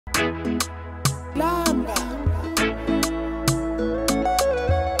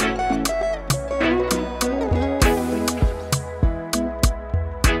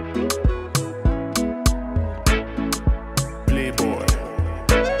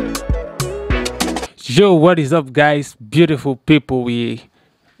Yo, what is up, guys? Beautiful people. We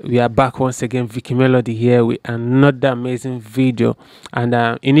are back once again. Vicky Melody here with another amazing video.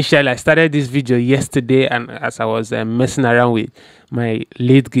 And initially, I started this video yesterday, and as I was messing around with my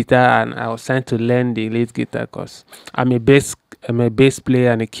lead guitar, and I was trying to learn the lead guitar because I'm a bass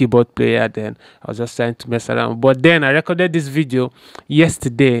player and a keyboard player. Then I was just trying to mess around. But then I recorded this video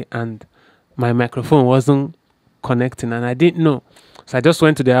yesterday, and my microphone wasn't connecting, and I didn't know. So I just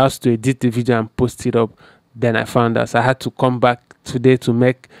went to the house to edit the video and post it up. Then I found out. So I had to come back today to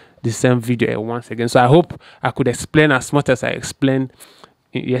make the same video once again. So I hope I could explain as much as I explained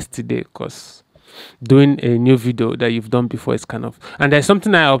yesterday, because doing a new video that you've done before is kind of... And there's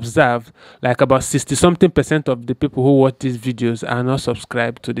something I observed, like about 60-something% of the people who watch these videos are not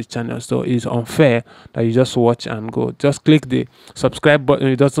subscribed to the channel. So it's unfair that you just watch and go. Just click the subscribe button.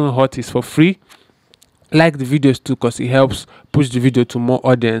 It doesn't hurt. It's for free. Like the videos too, because it helps push the video to more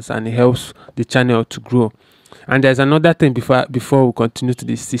audience and it helps the channel to grow. And there's another thing before we continue to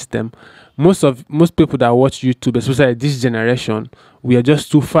this system. Most people that watch YouTube, especially this generation, we are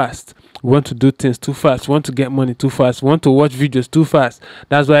just too fast. We want to do things too fast. We want to get money too fast. We want to watch videos too fast.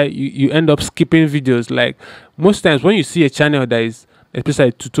 That's why you end up skipping videos. Like most times when you see a channel that is,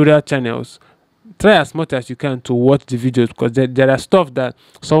 especially tutorial channels, try as much as you can to watch the videos, because there are stuff that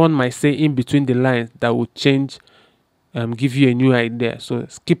someone might say in between the lines that will change, give you a new idea. So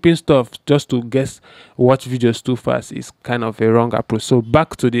skipping stuff just to watch videos too fast is kind of a wrong approach. So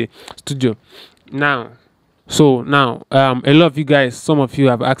back to the studio now. So now, a lot of you guys, some of you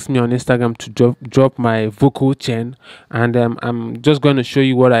have asked me on Instagram to drop my vocal chain, and I'm just going to show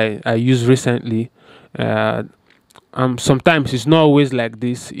you what I used recently. Sometimes it's not always like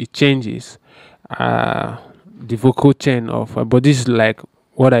this. It changes. The vocal chain of, but this is like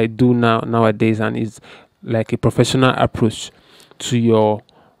what I do nowadays, and it's like a professional approach to your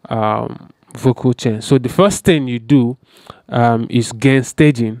vocal chain. So the first thing you do is gain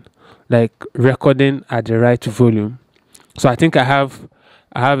staging, like recording at the right volume. So I think I have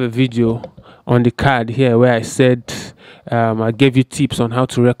a video on the card here where I said I gave you tips on how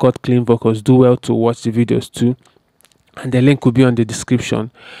to record clean vocals. Do well to watch the videos too, and the link will be on the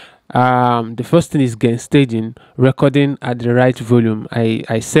description. The first thing is gain staging, recording at the right volume.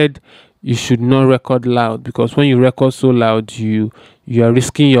 I said you should not record loud, because when you record so loud, you are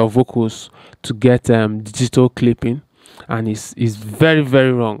risking your vocals to get digital clipping, and it's very,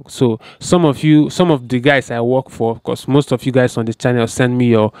 very wrong. So some of the guys I work for, because most of you guys on the channel send me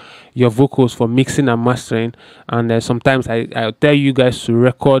your vocals for mixing and mastering, and sometimes I'll tell you guys to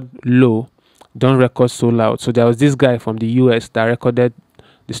record low, don't record so loud. So there was this guy from the US that recorded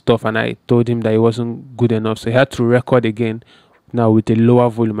the stuff, and I told him that it wasn't good enough, so he had to record again now with a lower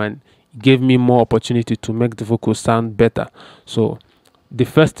volume, and it gave me more opportunity to make the vocals sound better. So the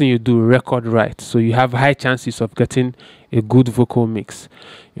first thing you do, record right, so you have high chances of getting a good vocal mix.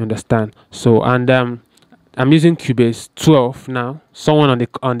 You understand? So, and I'm using Cubase 12 now. Someone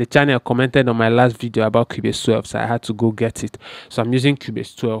on the channel commented on my last video about Cubase 12, so I had to go get it. So I'm using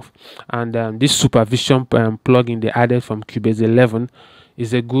Cubase 12, and this supervision plugin they added from Cubase 11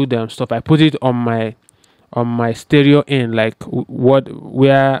 is a good stuff. I put it on my stereo in, like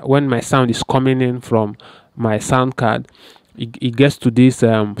when my sound is coming in from my sound card, it gets to this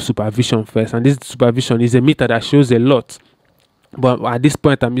supervision first, and this supervision is a meter that shows a lot. But at this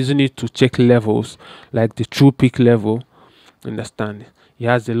point, I'm using it to check levels, like the true peak level. Understand? It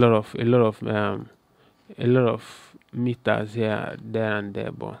has a lot of meters here, there, and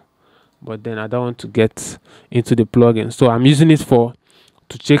there. But then I don't want to get into the plugin, so I'm using it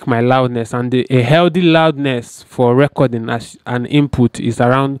to check my loudness, and a healthy loudness for recording as an input is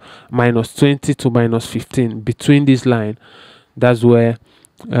around -20 to -15. Between this line, that's where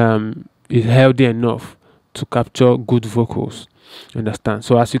it's healthy enough to capture good vocals. Understand?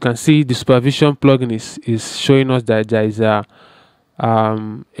 So as you can see, the supervision plugin is showing us that there is a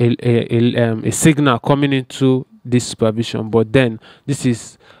signal coming into this supervision, but then this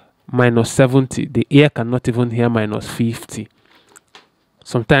is -70. The ear cannot even hear -50.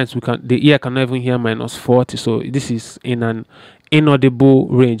 Sometimes the ear cannot even hear -40. So this is in an inaudible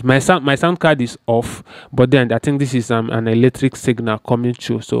range. My sound card is off, but then I think this is an electric signal coming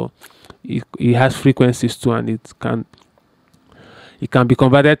through. So it has frequencies too, and it can be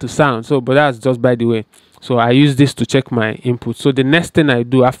converted to sound. So, but that's just by the way. So I use this to check my input. So the next thing I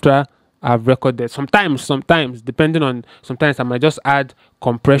do after I've recorded, sometimes depending on, sometimes I might just add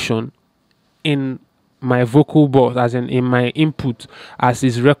compression in my vocal box, as in my input as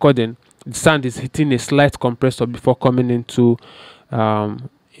is recording. The sound is hitting a slight compressor before coming into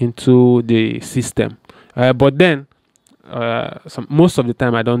the system. But then most of the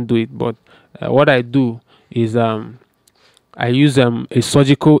time I don't do it, but what I do is I use a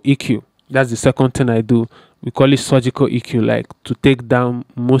surgical EQ. That's the second thing I do. We call it surgical EQ, like to take down,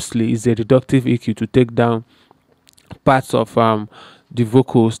 mostly is a reductive EQ, to take down parts of the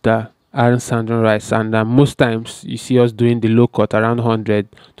vocals that aren't sounding right. And most times you see us doing the low cut around 100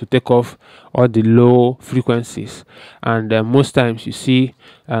 to take off all the low frequencies. And most times you see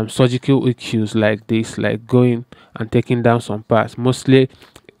surgical EQs like this, like going and taking down some parts. Mostly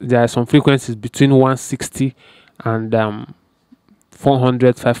there are some frequencies between 160 and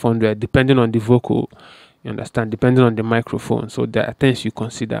 400, 500, depending on the vocal, you understand, depending on the microphone. So there are things you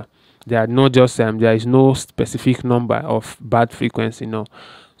consider. There are not just there is no specific number of bad frequency, no.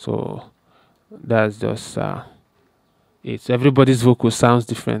 So that's just it's everybody's vocal sounds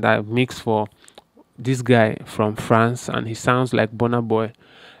different. I mix for this guy from France, and he sounds like Burna Boy,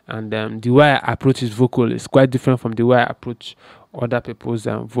 and the way I approach his vocal is quite different from the way I approach other people's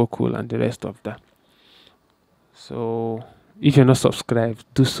vocal and the rest of that. So if you're not subscribed,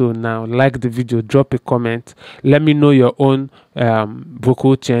 do so now. Like the video, drop a comment, let me know your own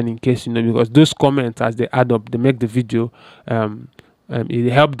vocal chain, in case you know, because those comments, as they add up, they make the video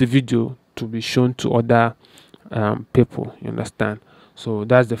it help the video to be shown to other people, you understand. So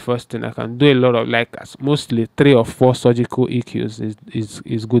that's the first thing. I can do a lot of, like, mostly 3 or 4 surgical EQs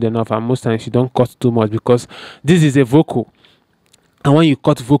is good enough, and most times you don't cut too much, because this is a vocal. And when you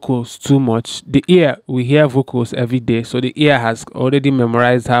cut vocals too much, the ear, we hear vocals every day, so the ear has already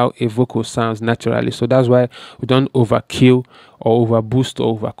memorized how a vocal sounds naturally. So that's why we don't overkill or overboost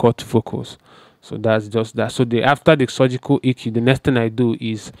or overcut vocals. So that's just that. So after the surgical EQ, the next thing I do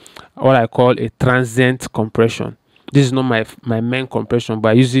is what I call a transient compression. This is not my main compression, but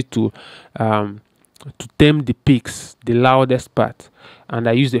I use it to tame the peaks, the loudest part, and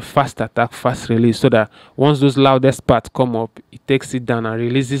I use the fast attack, fast release, so that once those loudest parts come up, it takes it down and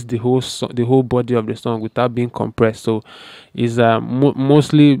releases the whole body of the song without being compressed. So it's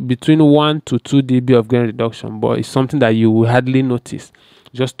mostly between 1 to 2 dB of gain reduction, but it's something that you will hardly notice,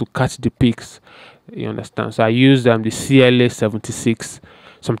 just to catch the peaks, you understand. So I use the CLA 76.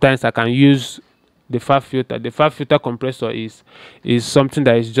 Sometimes I can use the fab filter. The fab filter compressor is something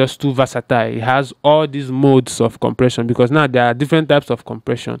that is just too versatile. It has all these modes of compression, because now there are different types of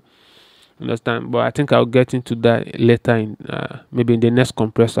compression, understand. But I think I'll get into that later, in maybe in the next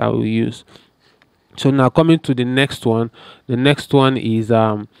compressor I will use. So now coming to the next one. The next one is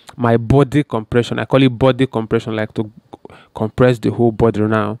my body compression. I call it body compression, like to compress the whole body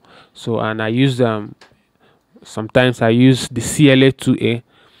now. So, and I use sometimes I use the CLA 2A.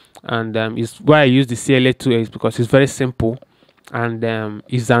 And it's why I use the CLA 2A is because it's very simple, and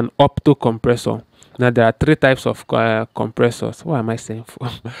it's an opto compressor. Now there are 3 types of compressors. What am I saying for?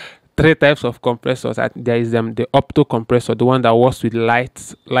 3 types of compressors. There is the opto compressor, the one that works with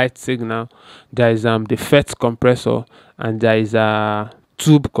light signal. There is the FET compressor, and there is a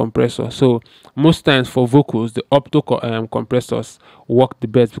tube compressor. So most times for vocals, the opto compressors work the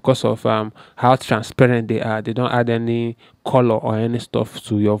best because of how transparent they are. They don't add any color or any stuff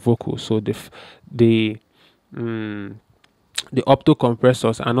to your vocals. So the opto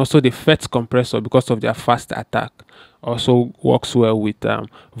compressors, and also the FET compressor, because of their fast attack, also works well with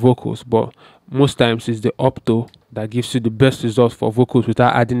vocals. But most times it's the opto that gives you the best results for vocals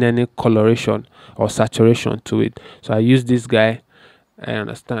without adding any coloration or saturation to it. So I use this guy, I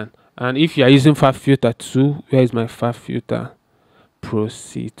understand. And if you are using Fab Filter 2, where is my Fab Filter Pro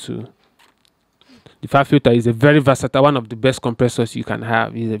C2? The Fab Filter is a very versatile, one of the best compressors you can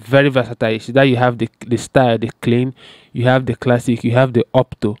have. It's a very versatile. So that you have the style, the clean, you have the classic, you have the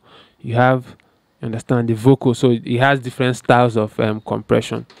opto, you have, you understand, the vocal. So it has different styles of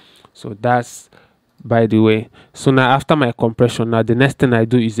compression. So that's, by the way. So now after my compression, now the next thing I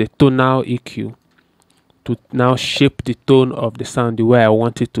do is a tonal EQ, to now shape the tone of the sound the way I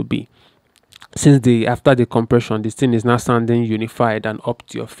want it to be. Since after the compression, this thing is now sounding unified and up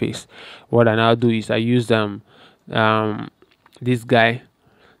to your face. What I now do is I use this guy,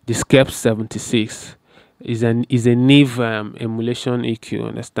 the Skeps 76. Is a Neve emulation EQ,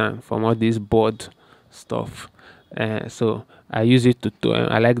 understand, from all this board stuff. So I use it to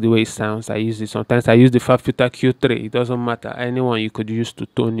I like the way it sounds. I use it sometimes. I use the Fab Filter Q3. It doesn't matter, anyone you could use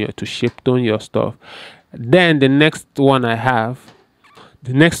to shape tone your stuff. Then the next one I have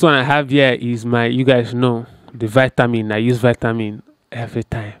here is my, you guys know, the Vitamin. I use Vitamin every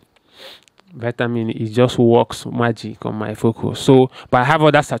time. Vitamin, it just works magic on my vocals. So, but I have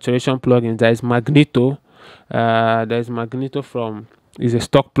other saturation plugins. There is Magneto. There's Magneto is a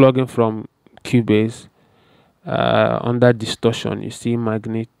stock plugin from Cubase. Under distortion, you see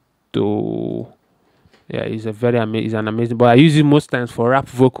Magneto. Yeah, it's a very amazing, it's an amazing. But I use it most times for rap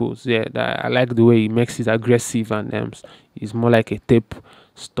vocals. Yeah, I like the way he makes it aggressive, and it's more like a tape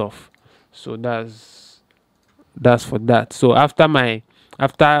stuff. So that's for that. So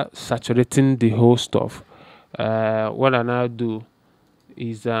after saturating the whole stuff, what I now do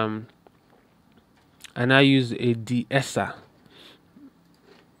is I now use a DeEsser,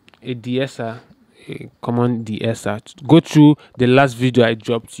 a common DeEsser. Go through the last video I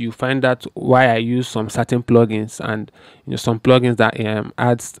dropped, you find out why I use some certain plugins, and some plugins that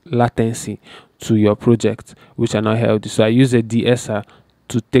adds latency to your project, which are not healthy. So I use a DeEsser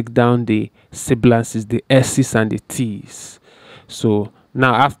to take down the sibilances, the S's and the T's. So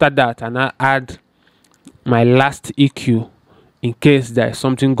now after that, and I add my last EQ in case there is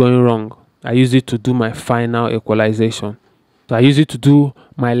something going wrong. I use it to do my final equalization. So I use it to do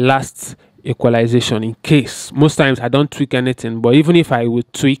my last equalization in case. Most times I don't tweak anything, but even if I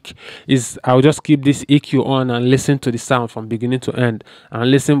would tweak, I'll just keep this EQ on and listen to the sound from beginning to end, and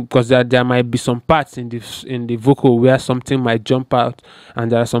listen, because there might be some parts in the vocal where something might jump out,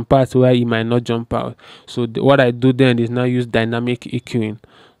 and there are some parts where it might not jump out. So what I do then is now use dynamic EQing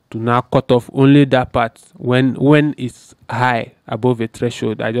to now cut off only that part. When it's high above a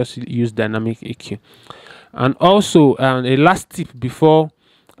threshold, I just use dynamic EQ. And also a last tip before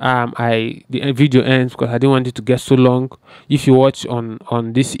the video ends, because I didn't want it to get so long. If you watch on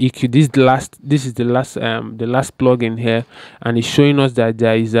this EQ, this is the last plugin here, and it's showing us that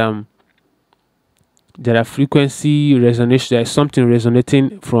there are frequency resonation. There is something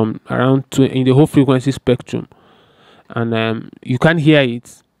resonating from around in the whole frequency spectrum, and you can't hear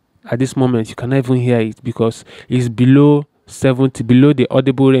it at this moment. You cannot even hear it because it's below 70, below the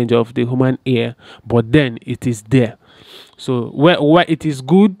audible range of the human ear, but then it is there. So why it is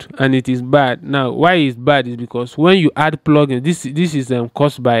good and it is bad. Now why it's bad is because when you add plugins, this is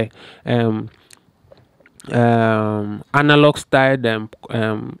caused by analog style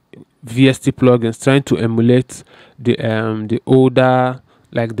VST plugins trying to emulate the older,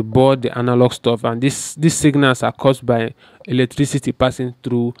 like the board, the analog stuff, and these signals are caused by electricity passing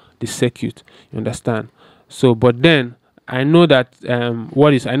through the circuit. You understand? So but then I know that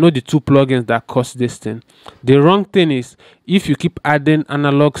I know the two plugins that cause this thing. The wrong thing is if you keep adding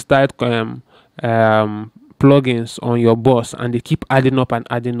analog style plugins on your bus, and they keep adding up and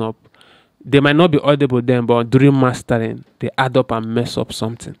adding up. They might not be audible then, but during mastering they add up and mess up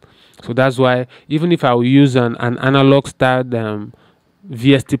something. So that's why even if I will use an analog style VST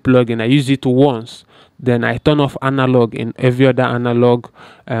plugin, I use it once, then I turn off analog in every other analog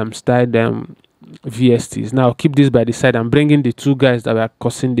style VSTs. Now keep this by the side. I'm bringing the two guys that were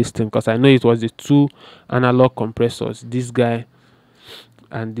causing this thing, because I know it was the two analog compressors, this guy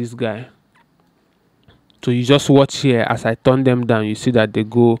and this guy. So you just watch here as I turn them down, you see that they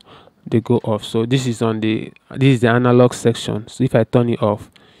go off. So this is the analog section. So if I turn it off,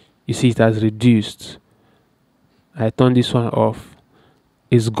 you see it has reduced. I turn this one off,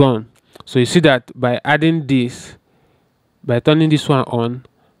 it's gone. So you see that by adding this, by turning this one on,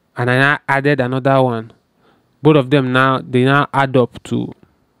 and I now added another one, both of them they now add up to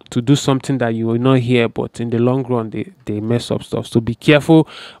do something that you will not hear, but in the long run they mess up stuff. So be careful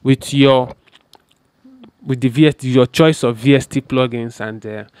with your choice of VST plugins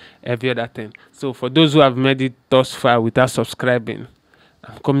and every other thing. So for those who have made it thus far without subscribing,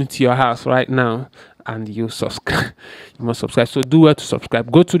 I'm coming to your house right now, and you subscribe. You must subscribe. So do well to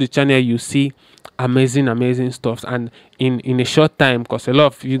subscribe. Go to the channel, you see amazing stuff, and in a short time, because a lot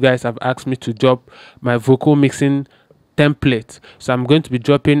of you guys have asked me to drop my vocal mixing template. So I'm going to be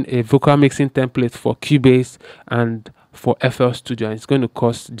dropping a vocal mixing template for Cubase and for FL Studio, and it's going to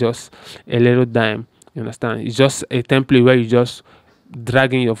cost just a little dime. You understand? It's just a template where you just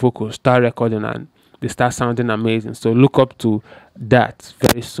drag in your vocals, start recording, and they start sounding amazing. So look up to that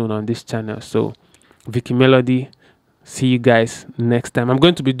very soon on this channel. So Vicky Melody, see you guys next time. I'm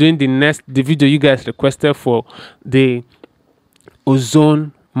going to be doing the video you guys requested for the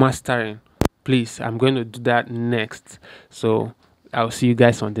ozone mastering. Please, I'm going to do that next. So I'll see you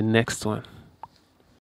guys on the next one.